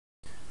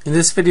In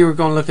this video we're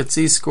going to look at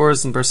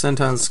z-scores and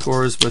percentile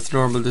scores with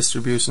normal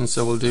distribution.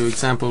 So we'll do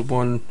example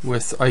 1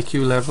 with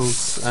IQ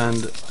levels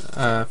and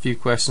a few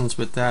questions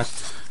with that.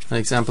 And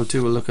example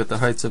 2 we'll look at the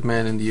heights of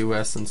men in the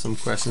US and some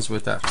questions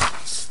with that.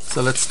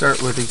 So let's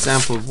start with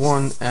example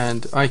 1,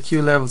 and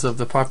IQ levels of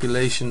the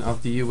population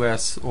of the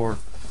US, or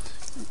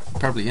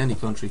probably any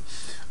country,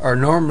 are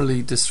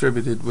normally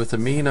distributed with a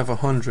mean of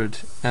 100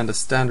 and a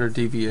standard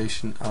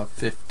deviation of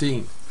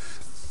 15.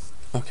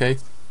 Okay?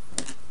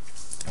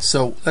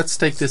 So let's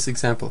take this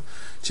example.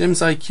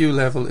 Jim's IQ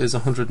level is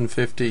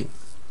 115.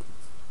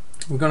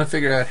 We're going to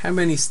figure out how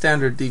many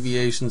standard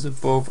deviations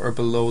above or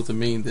below the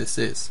mean this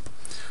is.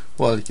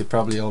 Well, you could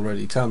probably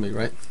already tell me,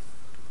 right?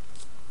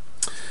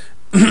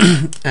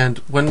 And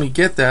when we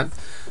get that,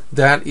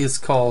 that is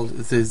called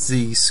the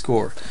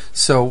z-score.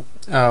 So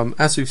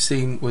as we've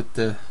seen with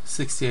the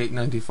 68,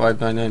 95,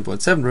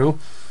 99.7 rule,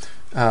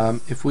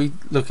 if we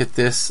look at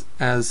this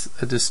as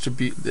a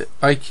the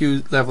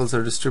IQ levels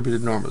are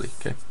distributed normally.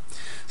 Okay.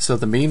 So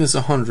the mean is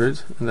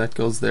 100, and that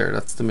goes there.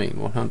 That's the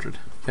mean, 100.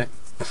 Okay.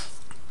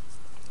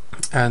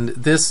 And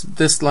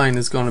this line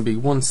is going to be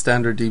one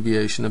standard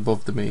deviation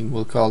above the mean.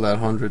 We'll call that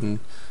 100, and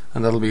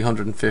that'll be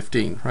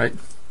 115, right?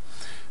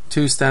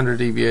 2 standard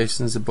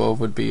deviations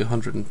above would be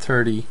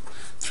 130.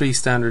 3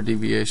 standard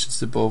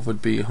deviations above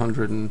would be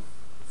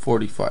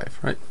 145,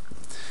 right?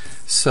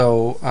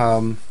 So,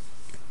 and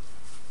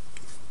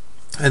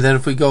then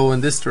if we go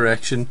in this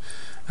direction,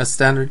 a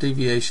standard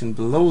deviation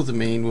below the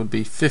mean would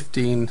be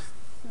 15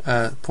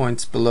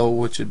 points below,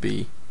 which would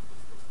be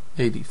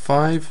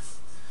 85,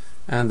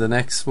 and the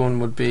next one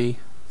would be,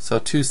 so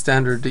 2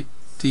 standard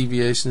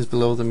deviations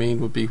below the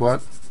mean would be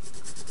what?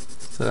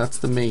 So that's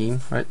the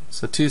mean, right?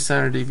 So 2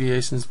 standard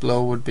deviations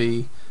below would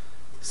be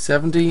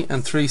 70,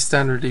 and 3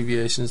 standard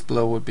deviations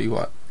below would be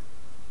what?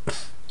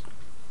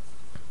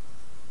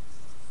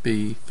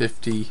 Be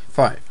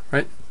 55,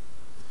 right?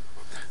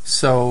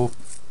 So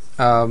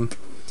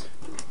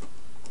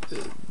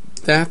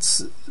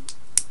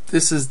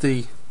this is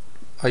the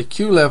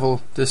IQ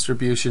level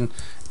distribution,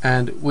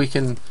 and we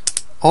can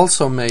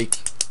also make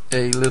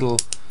a little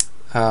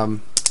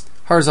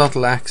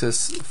horizontal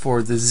axis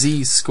for the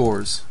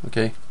z-scores.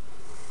 Okay,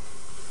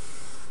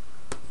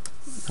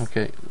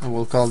 and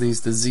we'll call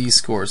these the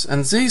z-scores.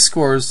 And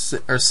z-scores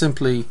are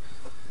simply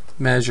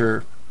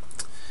measure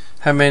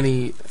how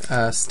many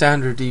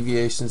standard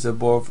deviations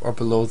above or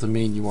below the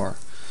mean you are.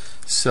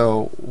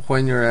 So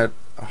when you're at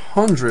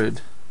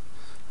 100,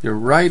 you're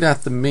right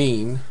at the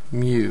mean,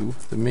 mu,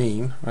 the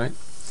mean, right?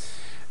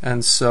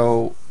 And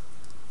so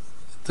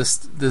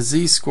the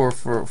z-score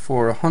for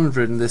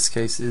 100 in this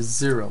case is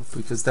 0,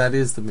 because that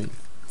is the mean.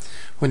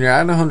 When you're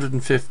at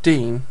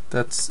 115,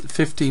 that's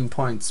 15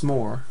 points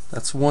more.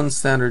 That's 1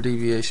 standard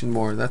deviation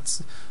more.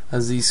 That's a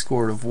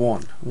z-score of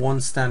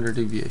 1 standard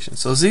deviation.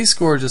 So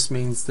z-score just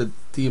means that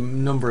the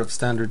number of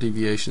standard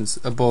deviations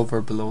above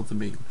or below the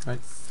mean,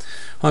 right?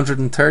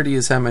 130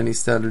 is how many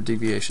standard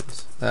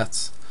deviations?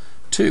 That's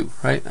 2,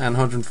 right? And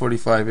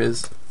 145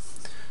 is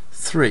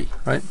 3,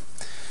 right?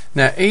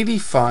 Now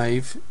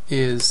 85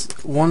 is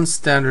 1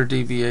 standard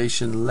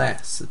deviation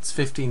less. It's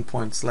 15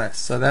 points less.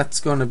 So that's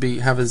going to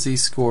have a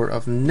z-score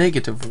of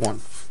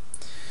 -1.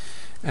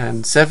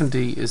 And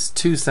 70 is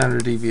 2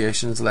 standard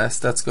deviations less.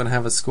 That's going to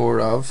have a score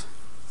of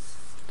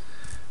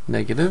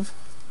 -2,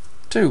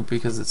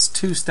 because it's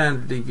 2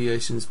 standard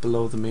deviations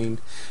below the mean.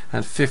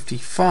 And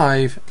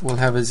 55 will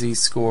have a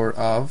z-score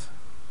of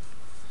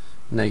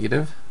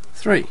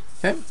 -3.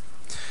 Okay.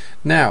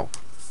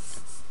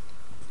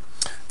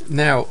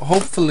 Now,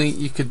 hopefully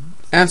you could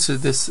answer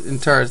this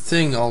entire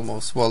thing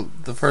almost. Well,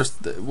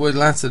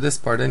 we'll answer this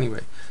part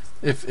anyway.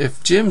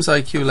 If Jim's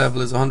IQ level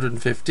is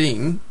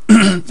 115,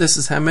 this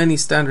is how many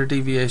standard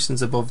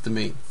deviations above the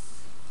mean?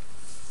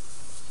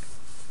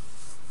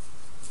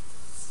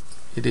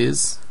 It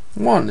is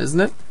 1, isn't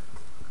it?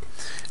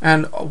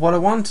 And what I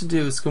want to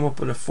do is come up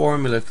with a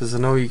formula, because I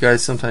know you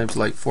guys sometimes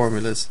like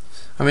formulas.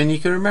 I mean, you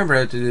can remember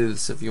how to do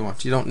this if you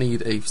want. You don't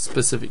need a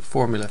specific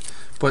formula.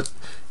 But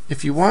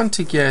if you want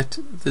to get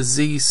the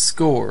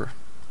z-score,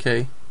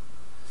 okay,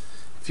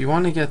 if you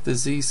want to get the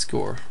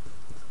z-score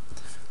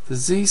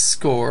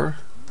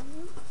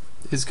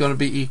is going to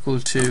be equal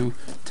to,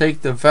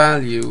 take the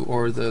value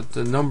or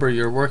the number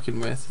you're working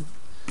with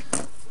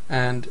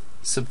and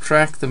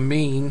subtract the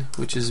mean,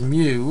 which is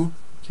mu,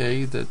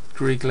 okay, the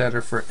Greek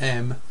letter for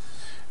m,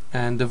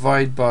 and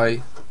divide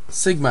by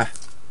sigma,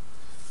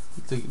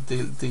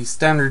 the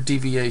standard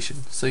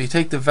deviation. So you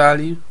take the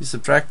value, you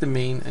subtract the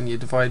mean, and you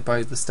divide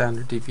by the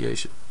standard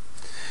deviation.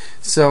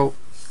 So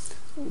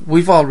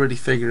we've already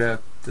figured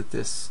out that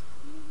this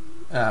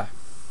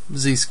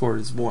z-score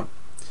is 1.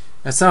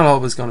 It's not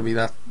always going to be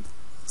that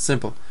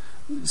simple.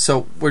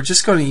 So we're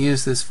just going to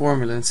use this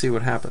formula and see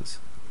what happens.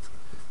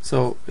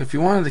 So if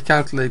you wanted to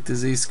calculate the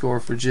z-score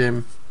for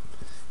Jim,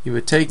 you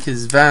would take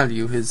his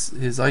value, his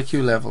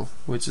IQ level,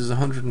 which is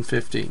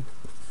 115,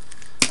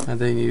 and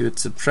then you would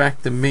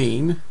subtract the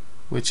mean,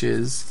 which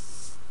is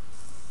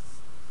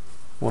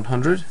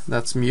 100,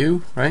 that's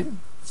mu, right?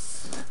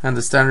 And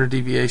the standard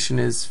deviation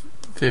is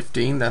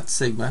 15, that's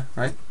sigma,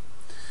 right?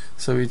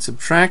 So we'd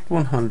subtract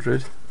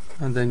 100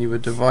 and then you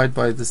would divide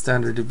by the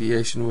standard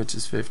deviation, which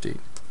is 15.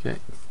 Okay,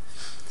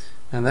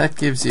 and that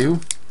gives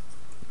you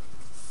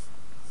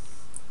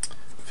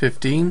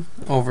 15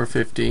 over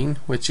 15,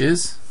 which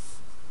is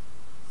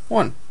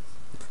 1,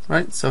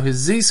 right? So his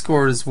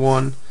z-score is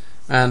 1,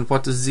 and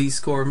what does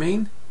z-score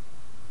mean?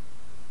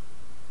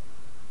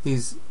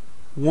 He's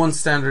 1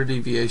 standard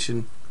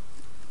deviation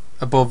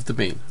above the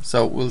mean.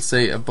 So we'll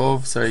say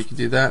above, sorry, you can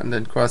do that and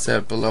then cross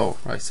out below,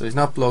 right? So he's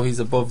not below, he's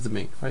above the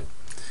mean, right?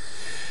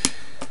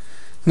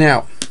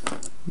 Now,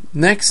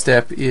 next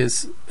step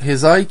is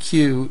his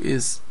IQ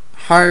is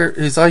higher,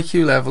 his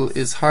IQ level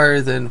is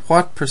higher than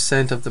what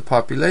percent of the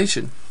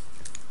population?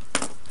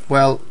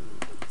 Well,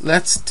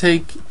 let's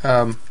take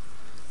Jim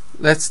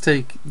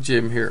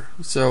here.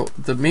 So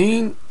the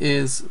mean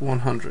is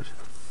 100.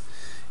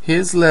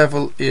 His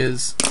level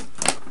is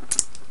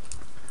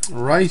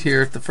right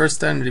here at the first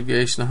standard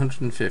deviation,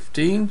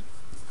 115.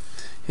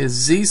 His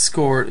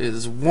z-score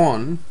is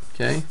 1.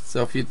 Okay,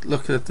 so if you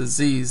look at the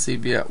z's,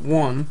 he'd be at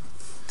 1.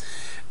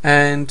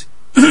 And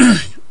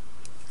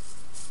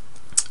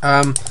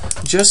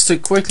just to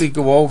quickly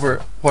go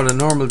over what a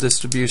normal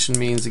distribution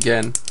means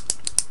again,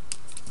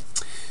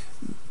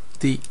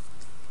 the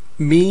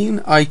mean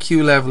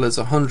IQ level is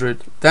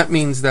 100. That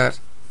means that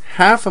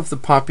half of the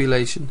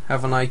population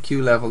have an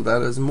IQ level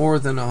that is more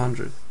than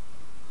 100.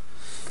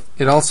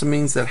 It also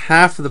means that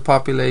half of the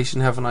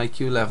population have an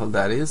IQ level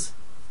that is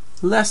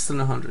less than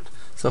 100.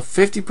 So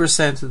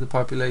 50% of the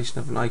population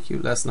have an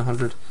IQ less than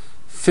 100.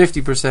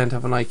 50%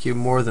 have an IQ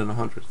more than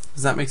 100.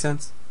 Does that make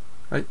sense?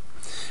 Right?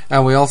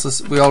 And we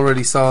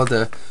already saw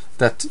that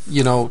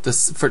you know,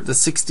 for the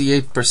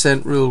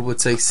 68% rule would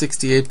say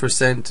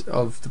 68%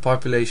 of the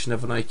population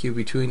have an IQ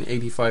between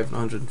 85 and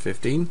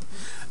 115.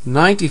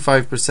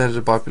 95% of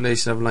the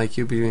population have an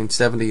IQ between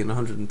 70 and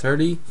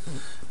 130,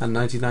 and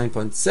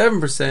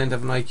 99.7%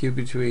 have an IQ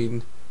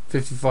between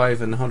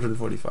 55 and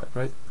 145,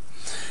 right?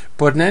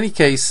 But in any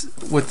case,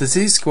 with the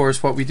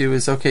z-scores, what we do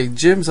is, okay,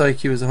 Jim's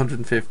IQ is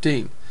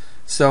 115,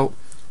 so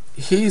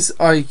his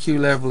IQ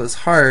level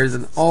is higher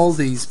than all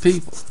these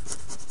people.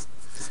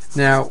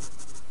 Now,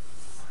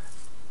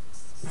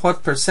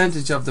 what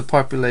percentage of the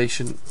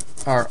population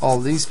are all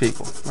these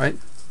people, right?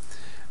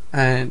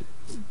 And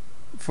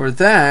for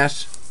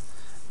that,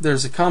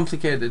 there's a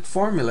complicated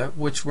formula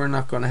which we're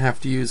not going to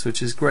have to use,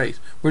 which is great.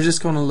 We're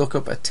just going to look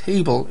up a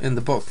table in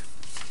the book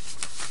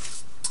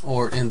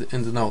or in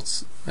the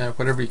notes,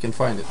 whatever you can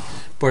find it.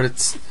 But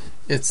it's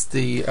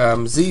the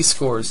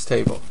z-scores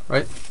table,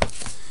 right?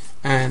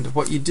 And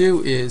what you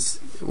do is,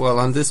 well,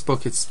 on this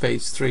book it's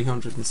page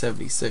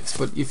 376,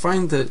 but you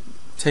find the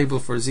table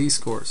for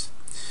z-scores,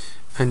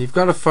 and you've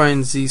got to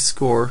find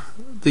z-score.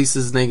 This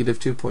is negative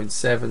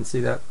 2.7,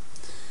 see that?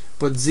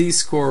 But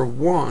z-score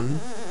 1,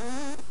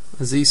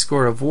 a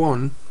z-score of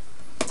 1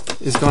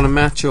 is going to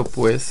match up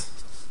with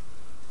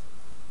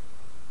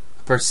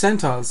a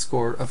percentile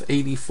score of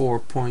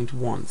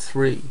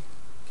 84.13.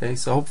 Okay,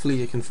 so hopefully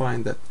you can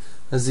find that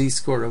a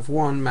z-score of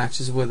 1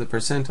 matches with a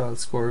percentile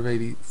score of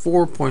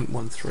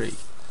 84.13.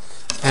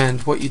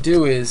 And what you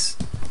do is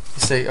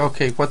you say,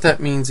 okay, what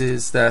that means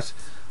is that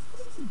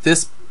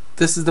this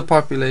is the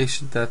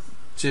population that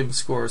Jim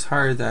scores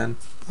higher than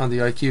on the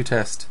IQ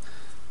test,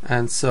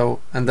 and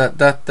so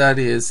that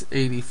is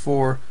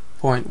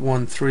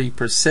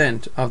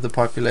 84.13% of the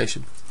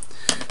population.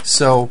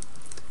 So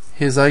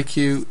his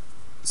IQ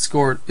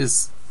score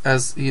is,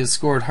 as he has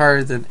scored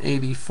higher than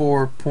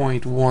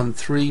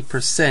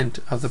 84.13%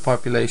 of the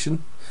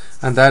population,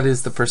 and that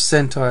is the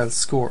percentile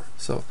score.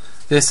 So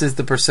this is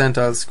the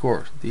percentile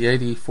score, the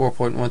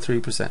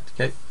 84.13%.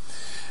 Okay,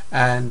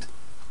 and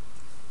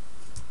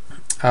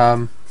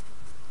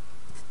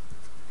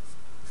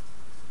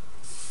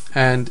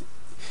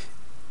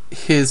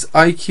his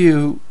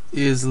IQ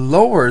is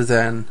lower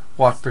than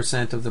what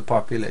percent of the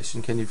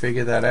population? Can you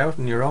figure that out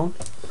on your own?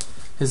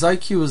 His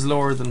IQ is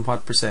lower than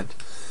what percent?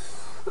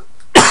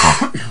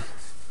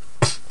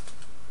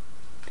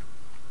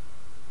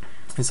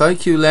 His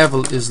IQ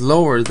level is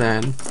lower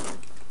than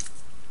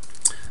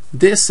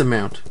this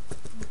amount.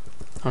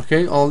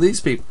 Okay, all these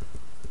people.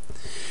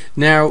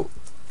 Now,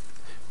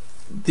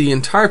 the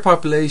entire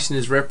population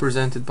is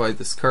represented by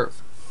this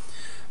curve.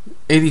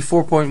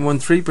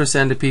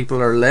 84.13% of people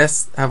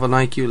have an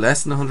IQ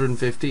less than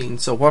 115.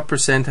 So what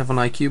percent have an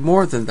IQ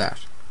more than that?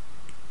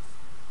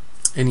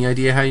 Any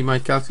idea how you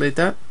might calculate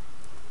that?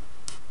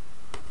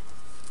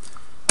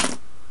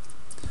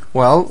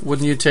 Well,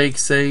 wouldn't you take,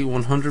 say,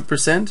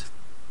 100%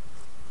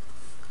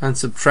 and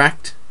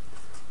subtract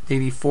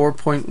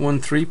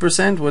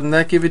 84.13%? Wouldn't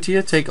that give it to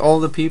you? Take all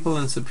the people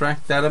and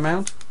subtract that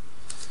amount.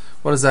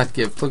 What does that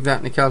give? Plug that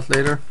in the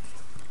calculator.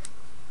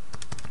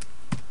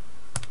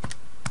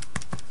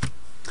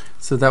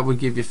 So that would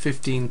give you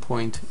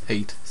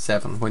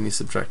 15.87 when you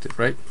subtract it,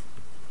 right?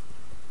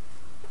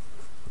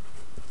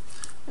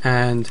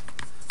 And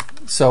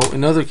so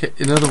in other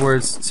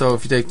words, so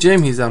if you take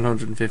Jim, he's on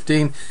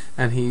 115,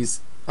 and his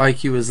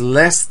IQ is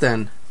less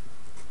than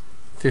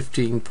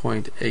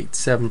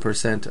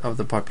 15.87% of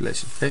the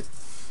population. Okay,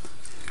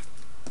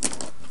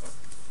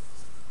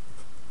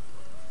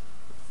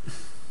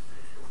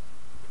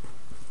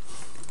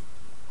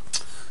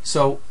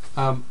 So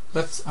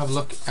let's have a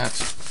look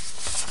at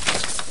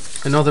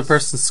another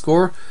person's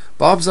score.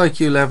 Bob's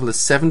IQ level is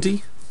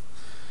 70.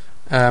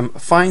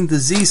 Find the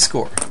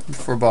z-score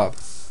for Bob.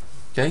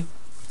 Okay,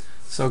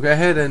 so go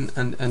ahead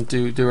and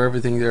do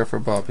everything there for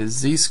Bob. His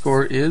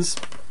z-score is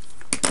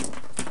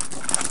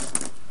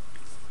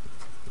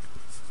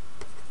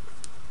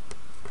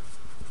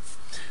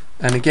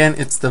and again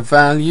it's the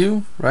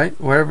value, right,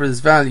 wherever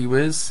his value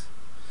is,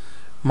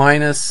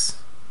 minus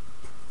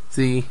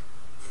the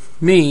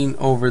mean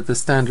over the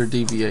standard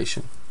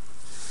deviation.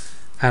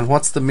 And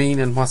what's the mean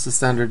and what's the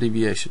standard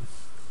deviation?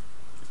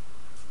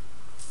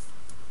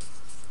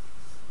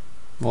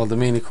 Well, the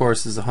mean of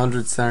course is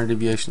 100, standard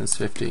deviation is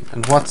 15.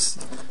 And what's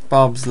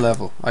Bob's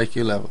level,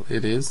 IQ level?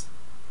 It is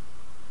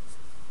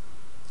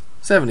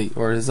 70,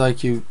 or his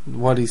IQ,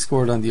 what he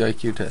scored on the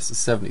IQ test is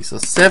 70. So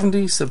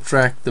 70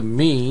 subtract the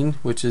mean,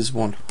 which is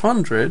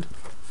 100,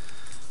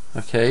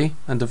 okay,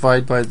 and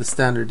divide by the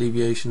standard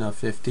deviation of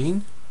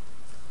 15,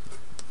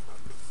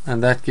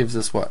 and that gives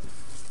us what?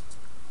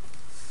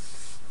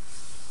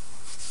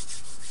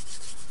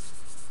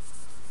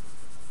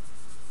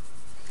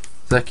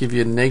 Does that give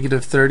you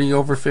negative 30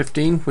 over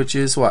 15, which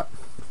is what?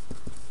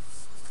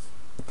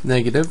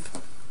 Negative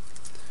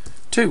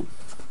 2.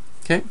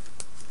 Okay.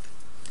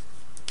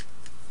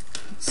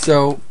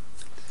 So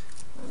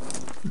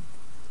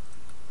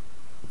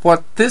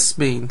what this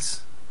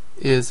means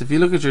is, if you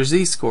look at your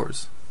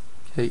z-scores,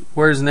 okay,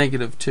 where's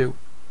negative 2?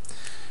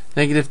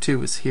 Negative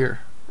 2 is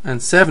here,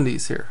 and 70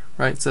 is here,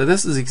 right? So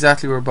this is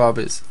exactly where Bob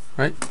is,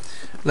 right?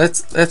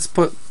 Let's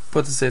put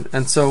this in,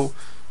 and so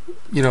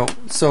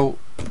so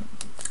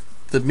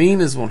the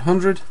mean is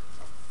 100.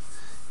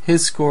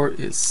 His score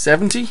is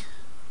 70.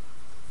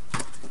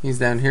 He's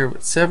down here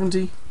with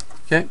 70.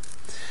 Okay.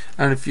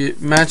 And if you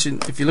imagine,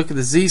 if you look at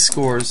the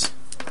z-scores,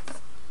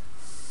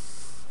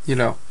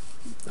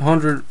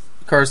 100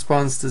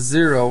 corresponds to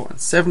 0 and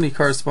 70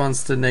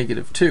 corresponds to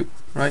negative 2,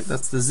 right?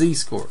 That's the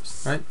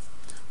z-scores, right?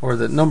 Or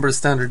the number of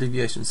standard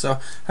deviations. So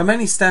how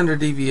many standard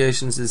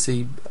deviations is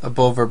he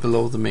above or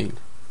below the mean?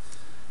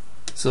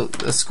 So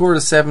a score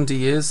of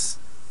 70 is,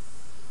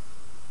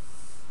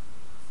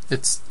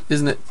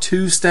 isn't it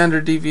 2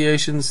 standard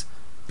deviations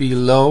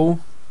below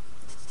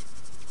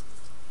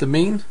the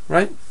mean,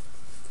 right?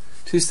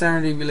 2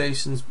 standard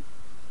deviations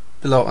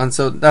below, and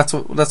so that's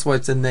why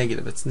it's a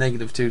negative. It's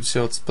negative 2,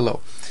 so it's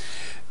below.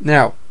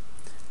 Now,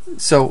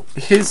 so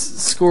his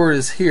score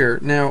is here.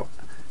 Now,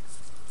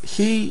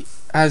 he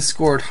has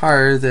scored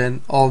higher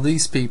than all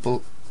these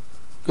people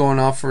going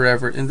off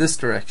forever in this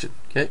direction.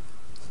 Okay,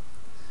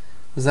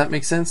 does that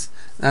make sense?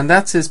 And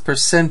that's his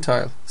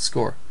percentile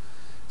score.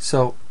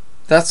 So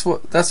that's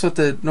what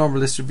the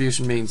normal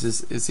distribution means.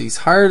 Is he's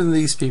higher than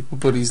these people,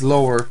 but he's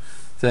lower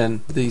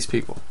than these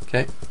people.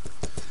 Okay.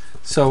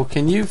 So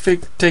can you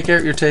take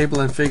out your table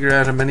and figure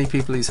out how many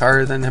people he's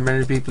higher than, how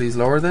many people he's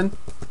lower than?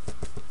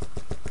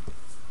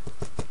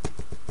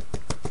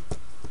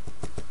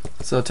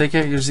 So take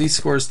out your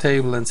z-scores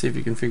table and see if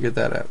you can figure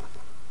that out.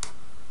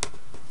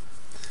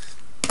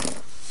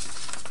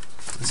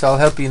 So I'll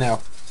help you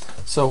now.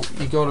 So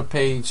you go to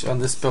page, on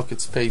this book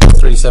it's page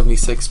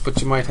 376, but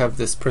you might have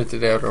this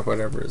printed out or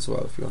whatever as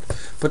well if you want.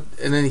 But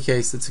in any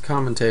case, it's a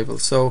common table.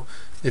 So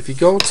if you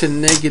go to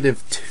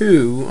negative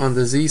 2 on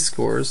the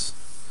z-scores,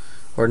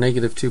 or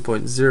negative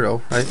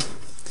 2.0, right?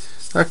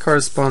 That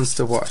corresponds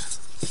to what?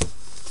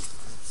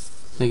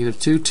 Negative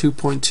 2,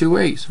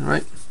 2.28,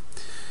 right?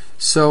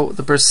 So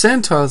the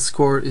percentile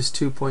score is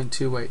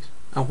 2.28.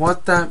 And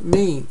what that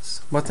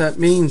means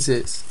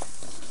is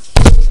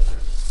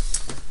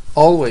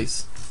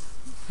always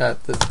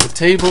that the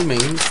table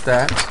means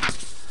that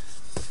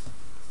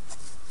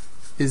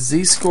his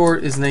z-score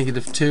is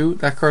negative 2.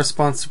 That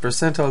corresponds to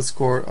percentile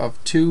score of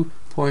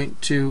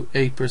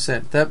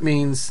 2.28%. That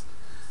means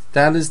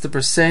that is the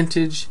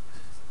percentage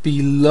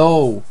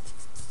below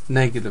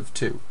negative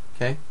 2.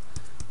 Okay,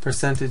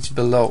 percentage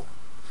below.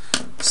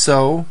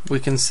 So we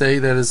can say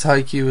that his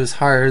IQ is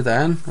higher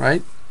than,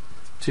 right,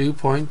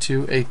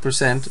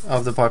 2.28%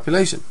 of the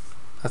population.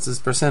 That's his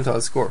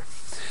percentile score.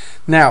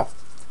 Now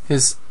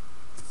his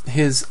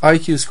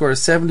IQ score of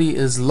 70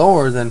 is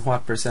lower than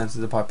what percent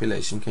of the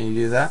population? Can you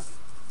do that?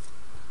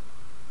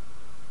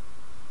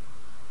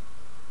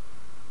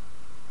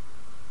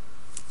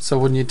 So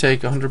wouldn't you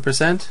take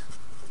 100%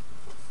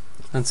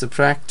 and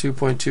subtract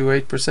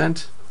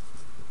 2.28%?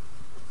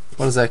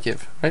 What does that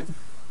give, right?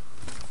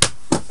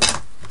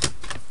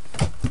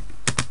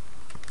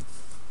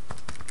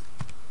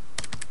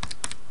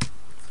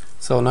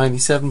 So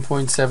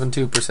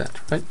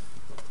 97.72%, right?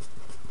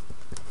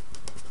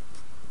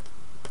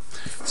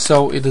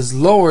 So it is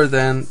lower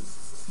than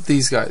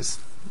these guys,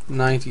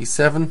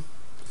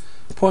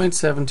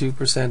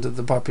 97.72% of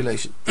the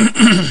population.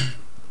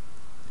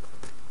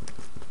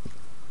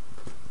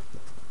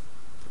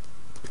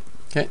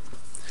 Okay,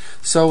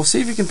 so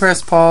see if you can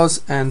press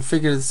pause and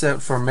figure this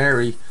out for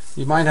Mary.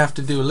 You might have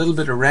to do a little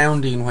bit of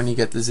rounding when you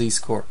get the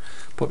z-score.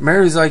 But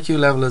Mary's IQ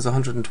level is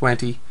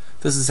 120.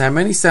 This is how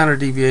many standard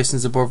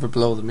deviations above or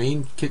below the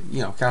mean.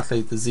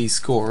 Calculate the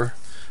z-score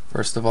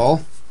first of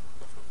all.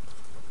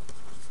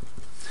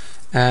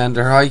 and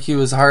her IQ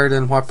is higher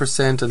than what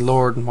percent and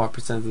lower than what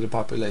percent of the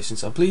population.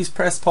 So please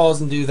press pause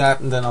and do that,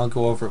 and then I'll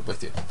go over it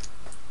with you.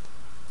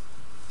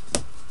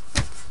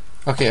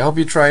 Okay, I hope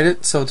you tried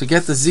it. So to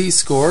get the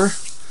z-score,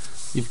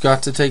 you've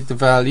got to take the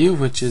value,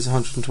 which is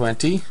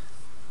 120,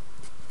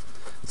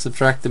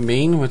 subtract the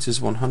mean, which is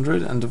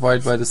 100, and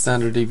divide by the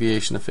standard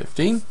deviation of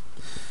 15.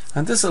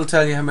 And this will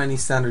tell you how many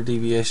standard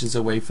deviations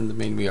away from the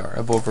mean we are,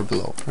 above or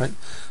below, right?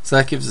 So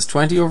that gives us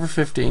 20 over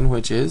 15,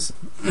 which is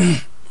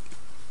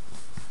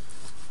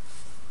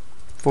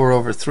 4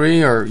 over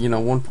 3, or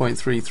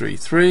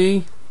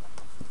 1.333,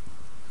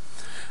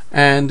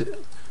 and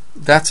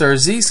that's our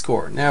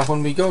z-score. Now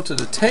when we go to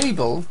the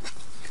table,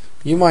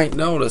 you might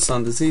notice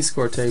on the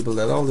z-score table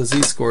that all the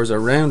z-scores are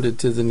rounded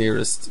to the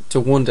nearest, to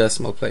 1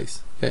 decimal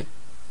place. Okay,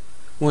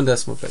 1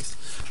 decimal place.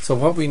 So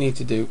what we need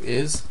to do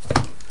is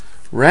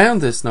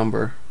round this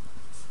number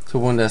to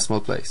 1 decimal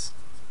place,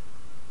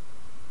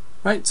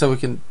 right? So we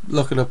can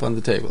look it up on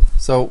the table.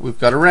 So we've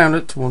got to round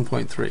it to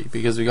 1.3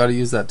 because we got to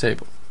use that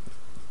table.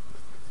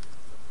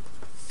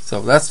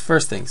 So that's the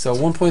first thing. So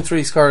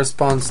 1.3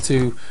 corresponds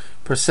to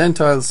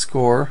percentile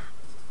score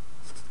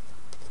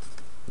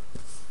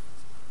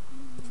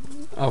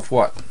of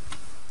what?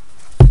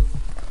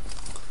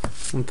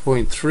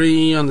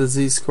 1.3 on the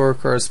z-score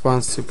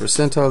corresponds to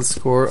percentile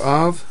score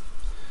of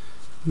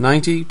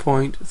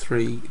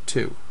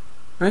 90.32,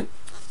 right?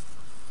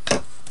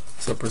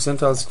 So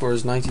percentile score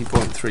is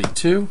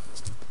 90.32.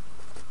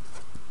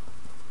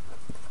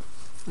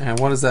 And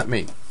what does that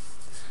mean?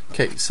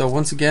 Okay, so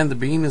once again the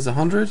mean is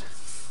 100.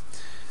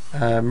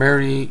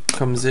 Mary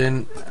comes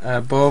in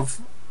above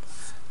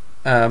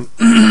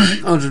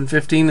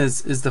 115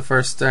 is the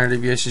first standard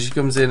deviation. She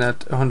comes in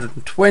at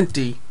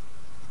 120,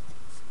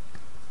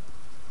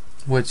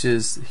 which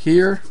is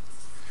here,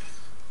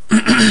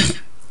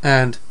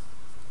 and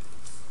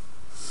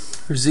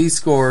her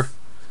z-score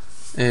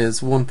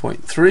is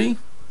 1.3,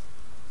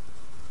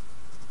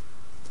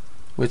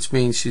 which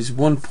means she's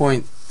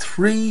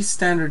 1.3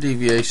 standard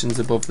deviations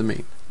above the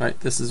mean. Right,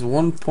 this is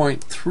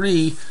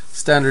 1.3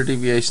 standard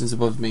deviations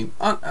above the mean.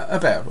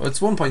 About, well,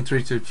 it's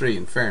 1.323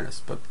 in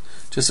fairness, but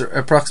just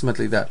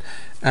approximately that.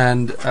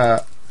 And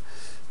so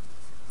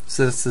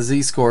that's the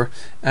z-score,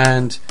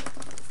 and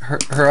her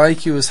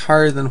IQ is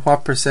higher than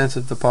what percent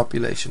of the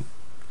population?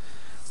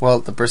 Well,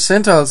 the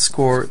percentile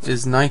score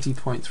is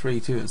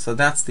 90.32, and so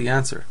that's the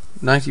answer,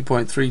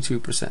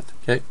 90.32%.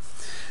 Okay,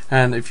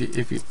 and if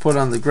you put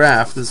on the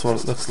graph, this is what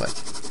it looks like.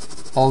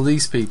 All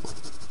these people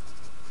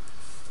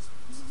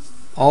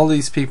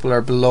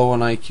are below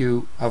an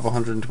IQ of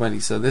 120,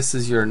 so this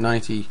is your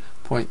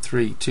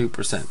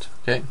 90.32%.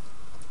 Okay,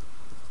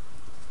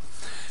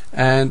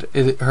 and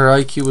her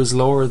IQ is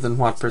lower than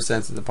what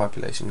percent of the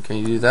population? Can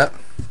you do that?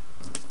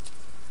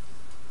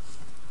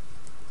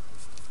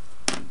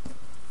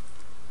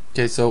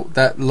 Okay, so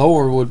that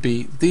lower would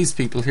be these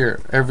people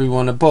here,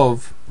 everyone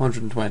above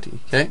 120.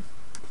 Okay,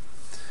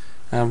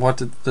 and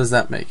what does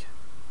that make?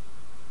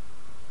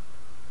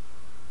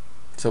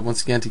 So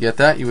once again, to get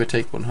that, you would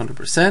take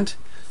 100%,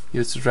 you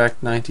would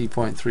subtract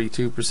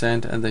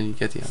 90.32%, and then you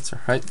get the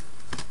answer, right?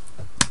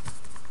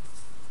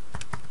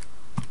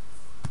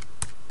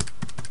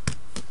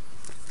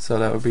 So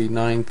that would be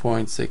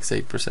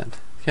 9.68%.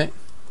 Okay,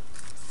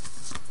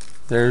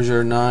 there's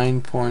your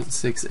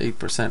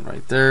 9.68%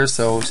 right there.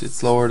 So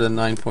it's lower than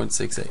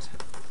 9.68.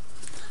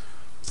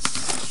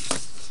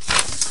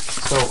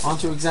 So on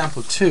to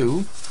example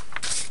 2.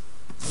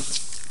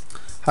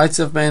 Heights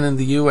of men in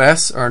the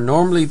US are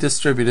normally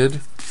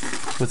distributed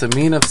with a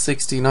mean of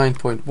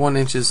 69.1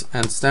 inches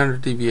and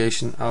standard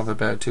deviation of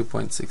about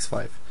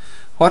 2.65.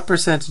 What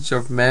percentage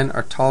of men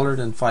are taller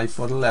than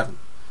 5'11"?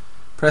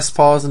 Press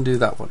pause and do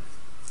that one.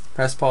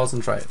 Press pause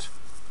and try it.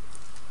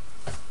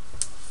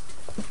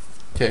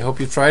 Okay,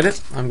 hope you tried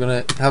it. I'm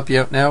going to help you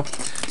out now.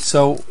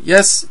 So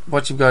yes,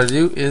 what you've got to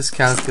do is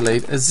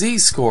calculate a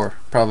z-score,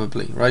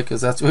 probably, right? Because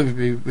that's what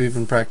we've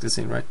been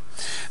practicing, right?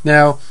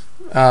 Now,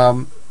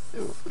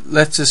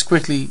 let's just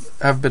quickly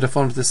have a bit of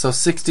fun with this. So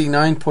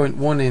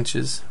 69.1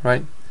 inches,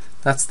 right?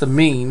 That's the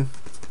mean,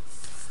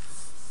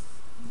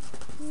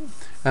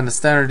 and the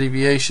standard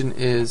deviation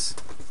is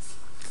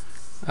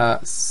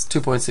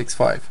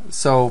 2.65.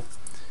 So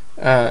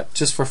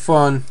just for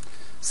fun,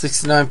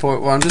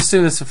 69.1. I'm just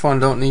doing this for fun.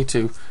 Don't need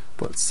to.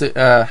 But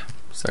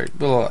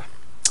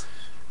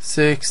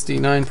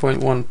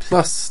 69.1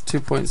 plus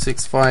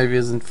 2.65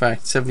 is in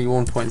fact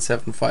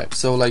 71.75.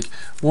 So like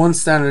one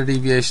standard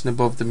deviation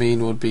above the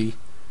mean would be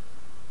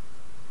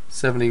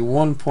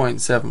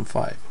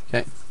 71.75.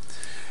 Okay.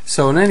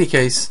 So in any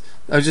case,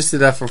 I just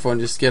did that for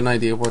fun, just to get an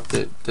idea what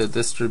the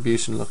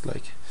distribution looked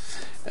like.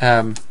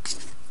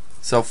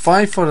 So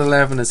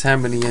 5'11" is how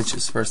many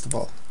inches, first of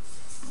all?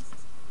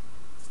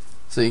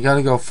 So you got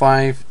to go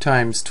 5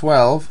 times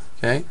 12,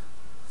 okay,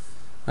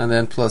 and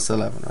then plus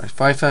 11, right?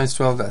 5 times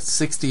 12, that's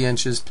 60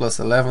 inches, plus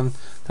 11,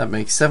 that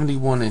makes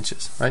 71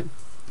 inches, right?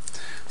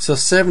 So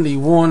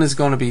 71 is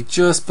going to be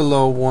just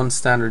below one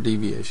standard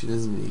deviation,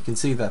 isn't it? You can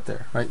see that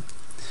there, right?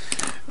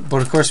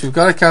 But of course we've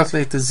got to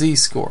calculate the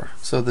z-score.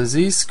 So the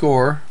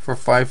z-score for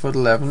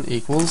 5'11"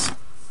 equals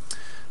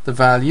the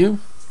value,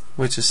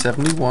 which is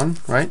 71,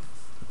 right?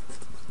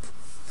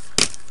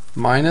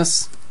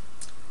 Minus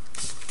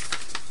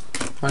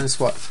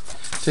what?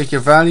 Take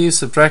your value,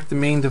 subtract the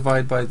mean,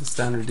 divide by the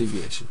standard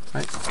deviation,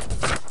 right?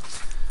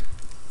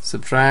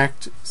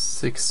 Subtract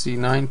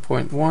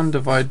 69.1,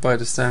 divide by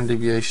the standard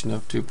deviation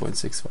of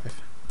 2.65.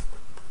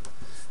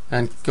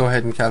 And go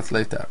ahead and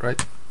calculate that,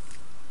 right?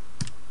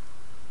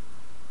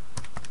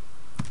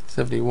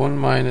 71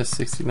 minus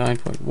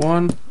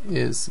 69.1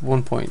 is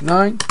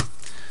 1.9.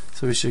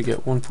 So we should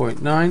get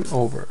 1.9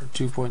 over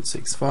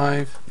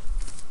 2.65.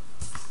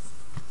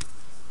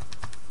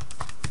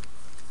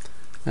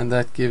 And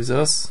that gives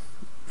us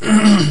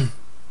and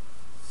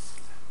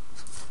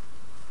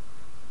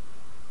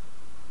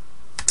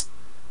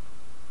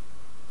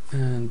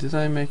did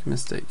I make a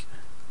mistake?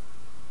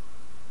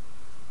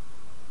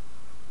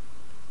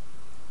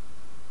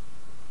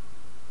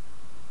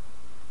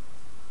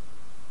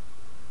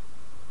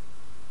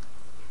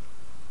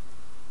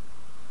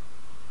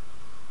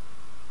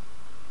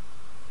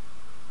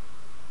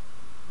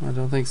 I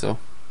don't think so.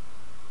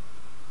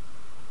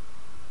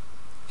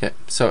 Okay,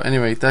 so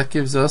anyway, that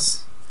gives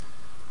us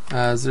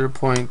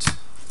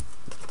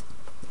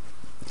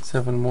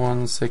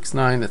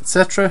 0.7169,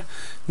 etc.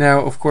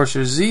 Now, of course,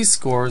 your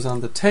z-scores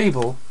on the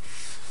table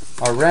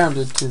are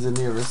rounded to the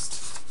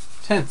nearest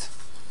tenth.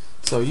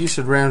 So you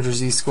should round your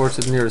z-score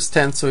to the nearest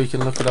tenth so you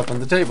can look it up on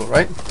the table,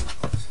 right?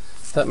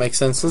 That makes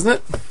sense, doesn't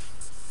it?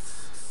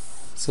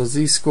 So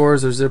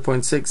z-scores are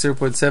 0.6,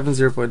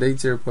 0.7, 0.8,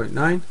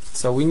 0.9.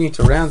 So we need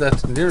to round that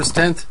to the nearest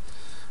tenth,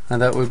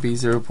 and that would be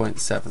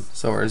 0.7.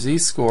 So our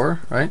z-score,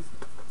 right,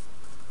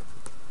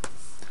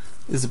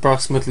 is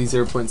approximately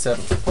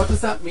 0.7. What does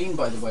that mean,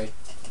 by the way?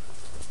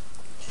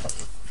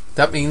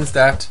 That means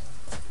that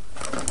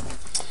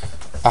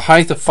a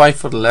height of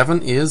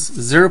 5'11" is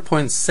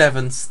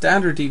 0.7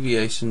 standard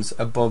deviations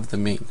above the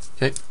mean.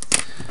 Okay.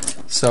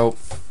 So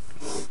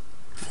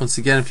once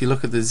again, if you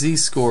look at the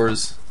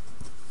z-scores,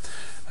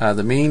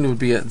 the mean would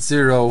be at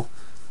 0.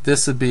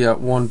 This would be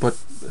at 1, but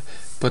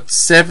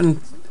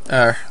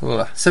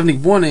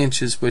 71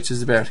 inches, which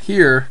is about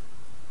here,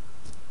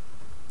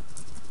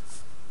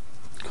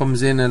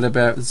 comes in at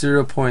about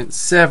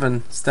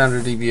 0.7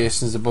 standard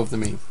deviations above the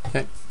mean.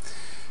 Okay,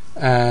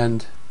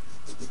 and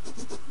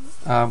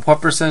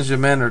what percentage of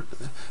men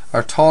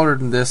are taller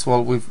than this?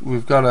 Well,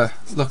 we've got to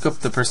look up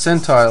the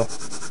percentile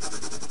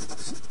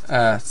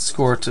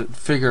score to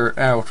figure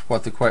out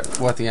what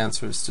the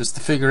answer is. Just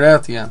to figure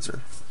out the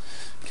answer.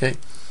 Okay,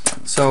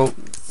 so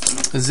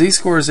the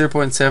z-score is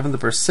 0.7. The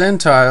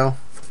percentile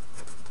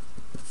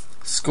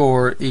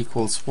score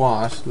equals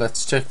what?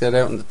 Let's check that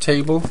out in the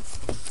table.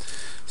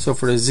 So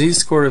for a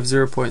z-score of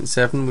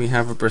 0.7, we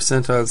have a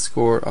percentile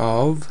score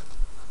of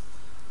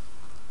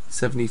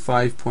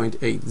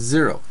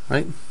 75.80,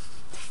 right?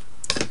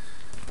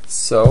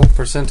 So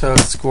percentile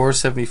score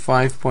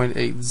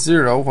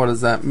 75.80, what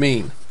does that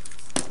mean?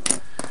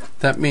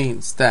 That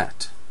means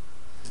that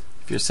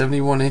if you're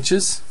 71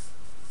 inches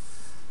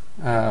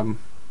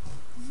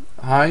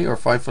high, or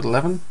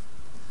 5'11",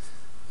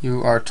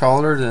 you are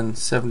taller than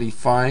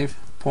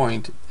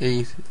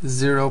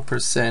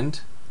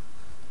 75.80%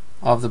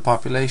 of the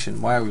population.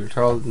 Wow, you're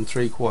taller than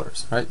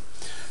 3/4, right?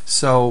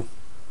 So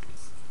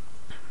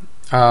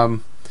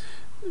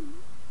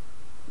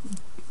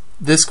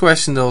this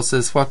question though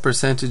says what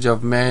percentage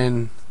of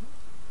men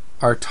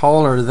are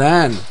taller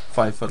than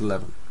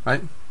 5'11",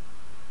 right?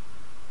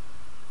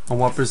 And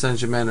what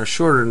percentage of men are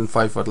shorter than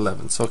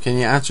 5'11"? So can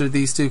you answer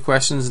these two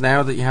questions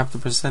now that you have the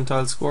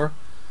percentile score?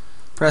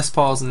 Press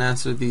pause and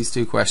answer these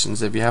two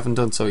questions if you haven't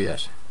done so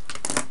yet.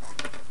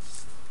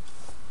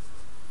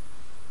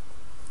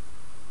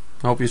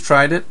 I hope you've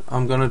tried it.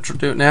 I'm going to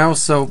do it now.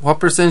 So what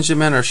percentage of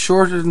men are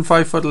shorter than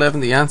 5'11"?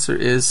 The answer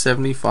is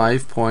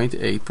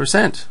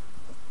 75.8%.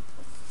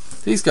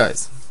 These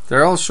guys,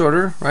 they're all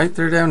shorter, right?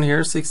 They're down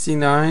here,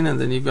 69,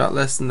 and then you've got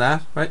less than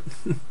that, right?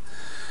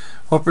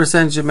 What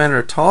percentage of men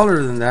are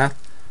taller than that?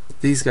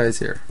 These guys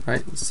here,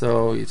 right?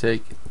 So you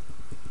take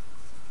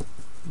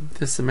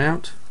this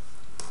amount,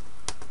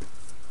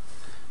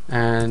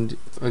 and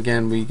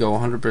again we go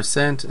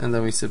 100%, and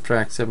then we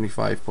subtract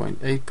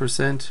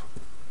 75.8%,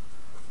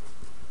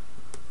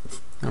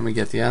 and we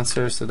get the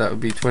answer. So that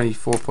would be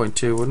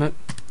 24.2, wouldn't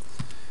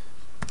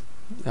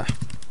it?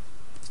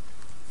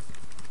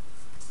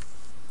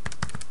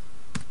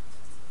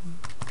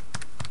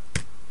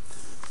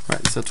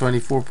 Right, so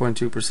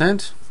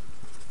 24.2%.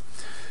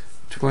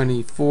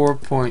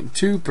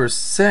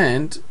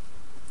 24.2%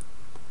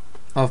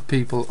 of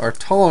people are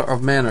taller,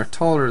 of men are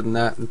taller than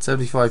that, and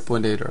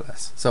 75.8 or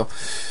less. So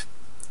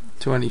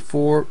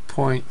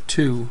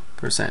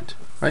 24.2%,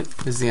 right,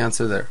 is the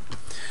answer there.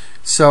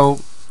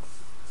 So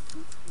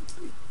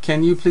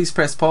can you please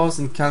press pause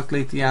and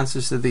calculate the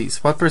answers to these?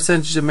 What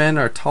percentage of men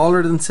are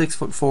taller than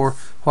 6'4"?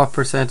 What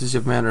percentage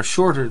of men are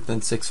shorter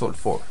than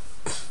 6'4"?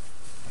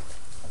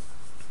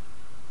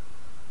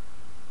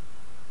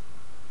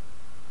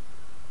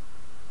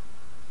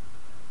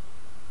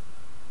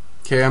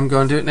 Okay, I'm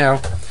going to do it now.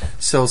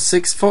 So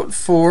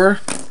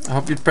 6'4", I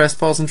hope you'd press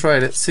pause and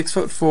tried it.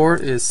 6'4"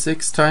 is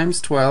 6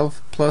 times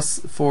 12 plus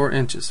 4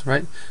 inches,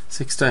 right?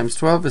 6 times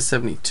 12 is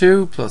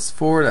 72 plus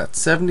 4, that's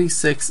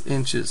 76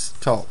 inches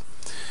tall.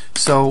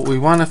 So we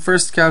want to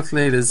first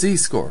calculate a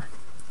z-score.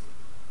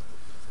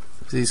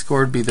 Z-score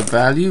would be the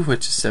value,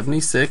 which is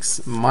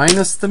 76,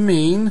 minus the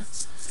mean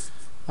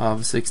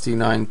of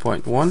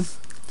 69.1,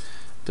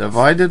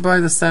 divided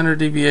by the standard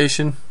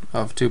deviation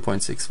of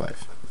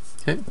 2.65.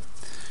 Okay,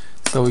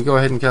 so we go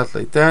ahead and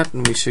calculate that,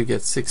 and we should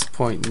get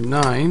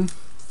 6.9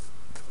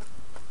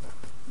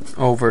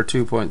 over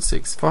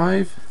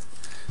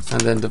 2.65,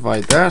 and then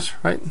divide that,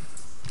 right?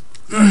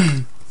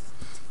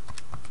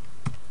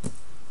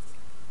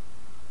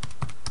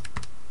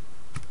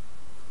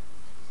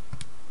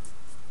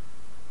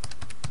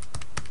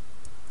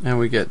 And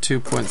we get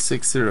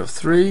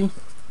 2.603,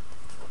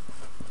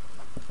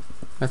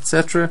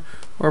 etc.,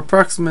 or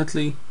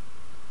approximately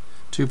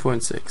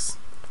 2.6.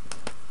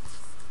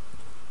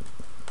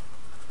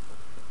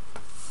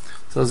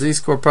 So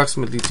z-score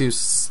approximately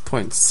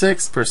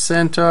 2.6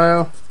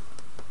 percentile.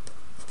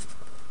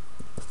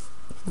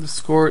 The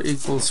score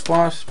equals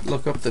what?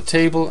 Look up the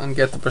table and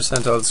get the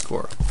percentile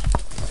score.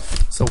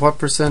 So what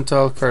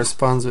percentile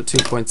corresponds with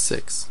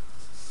 2.6?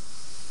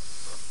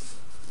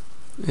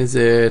 Is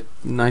it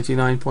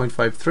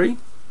 99.53?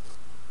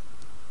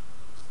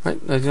 Right,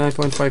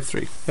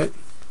 99.53. Okay.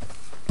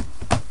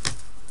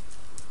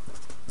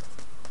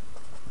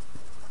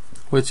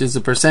 Which is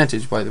a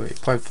percentage, by the way,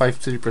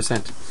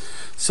 53%.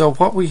 So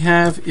what we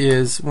have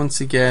is, once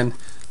again,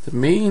 the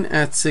mean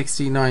at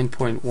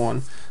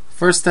 69.1,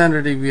 first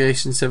standard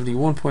deviation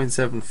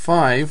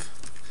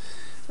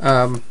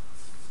 71.75,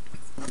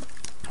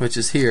 which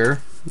is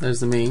here.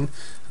 There's the mean,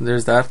 and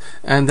there's that.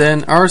 And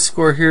then our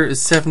score here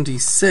is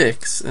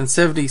 76, and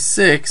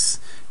 76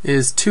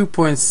 is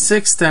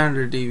 2.6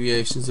 standard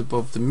deviations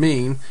above the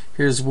mean.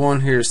 Here's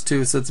 1, here's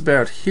 2, so it's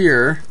about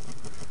here.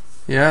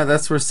 Yeah,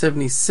 that's where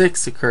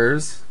 76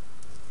 occurs.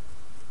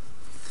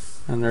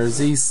 And our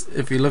z,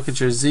 if you look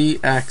at your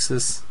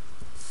z-axis,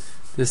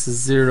 this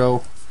is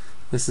 0,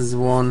 this is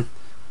 1,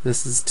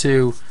 this is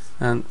 2,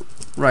 and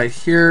right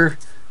here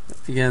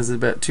again is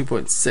about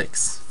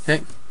 2.6.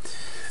 Okay,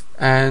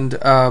 and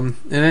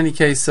in any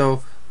case,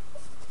 so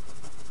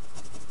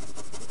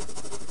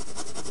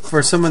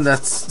for someone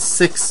that's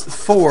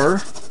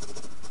 6'4",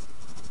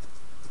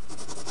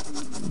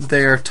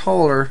 they are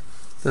taller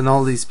than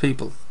all these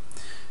people.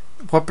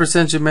 What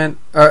percentage of men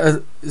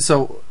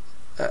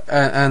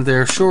and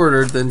they're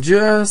shorter than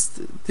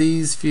just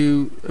these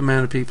few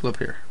amount of people up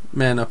here,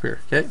 men up here.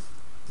 Okay,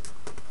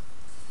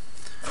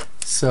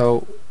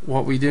 so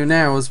what we do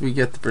now is we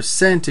get the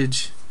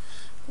percentage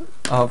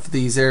of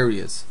these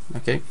areas.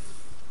 Okay,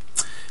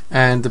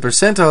 and the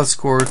percentile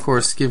score, of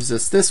course, gives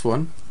us this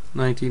one,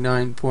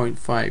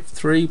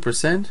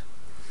 99.53%.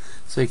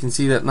 so you can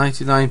see that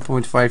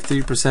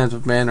 99.53%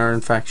 of men are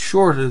in fact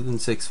shorter than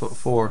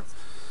 6'4".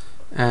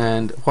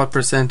 And what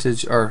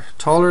percentage are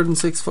taller than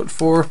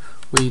 6'4"?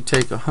 We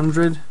take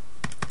 100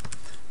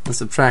 and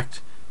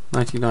subtract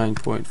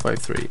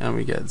 99.53, and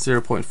we get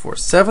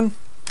 0.47.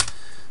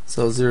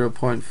 So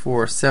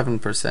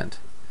 0.47%.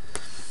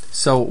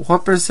 So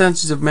what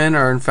percentage of men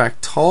are in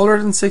fact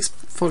taller than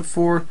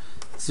 6'4"?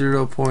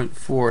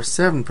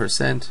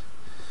 0.47%.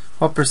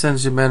 What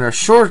percentage of men are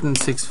shorter than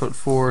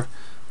 6'4"?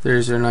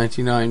 There's your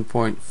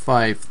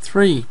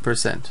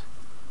 99.53%.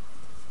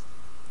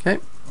 Okay.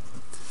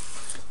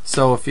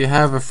 So if you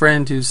have a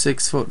friend who's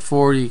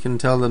 6'4", you can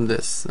tell them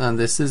this, and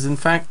this is in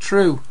fact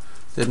true.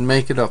 Didn't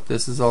make it up.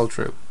 This is all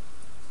true.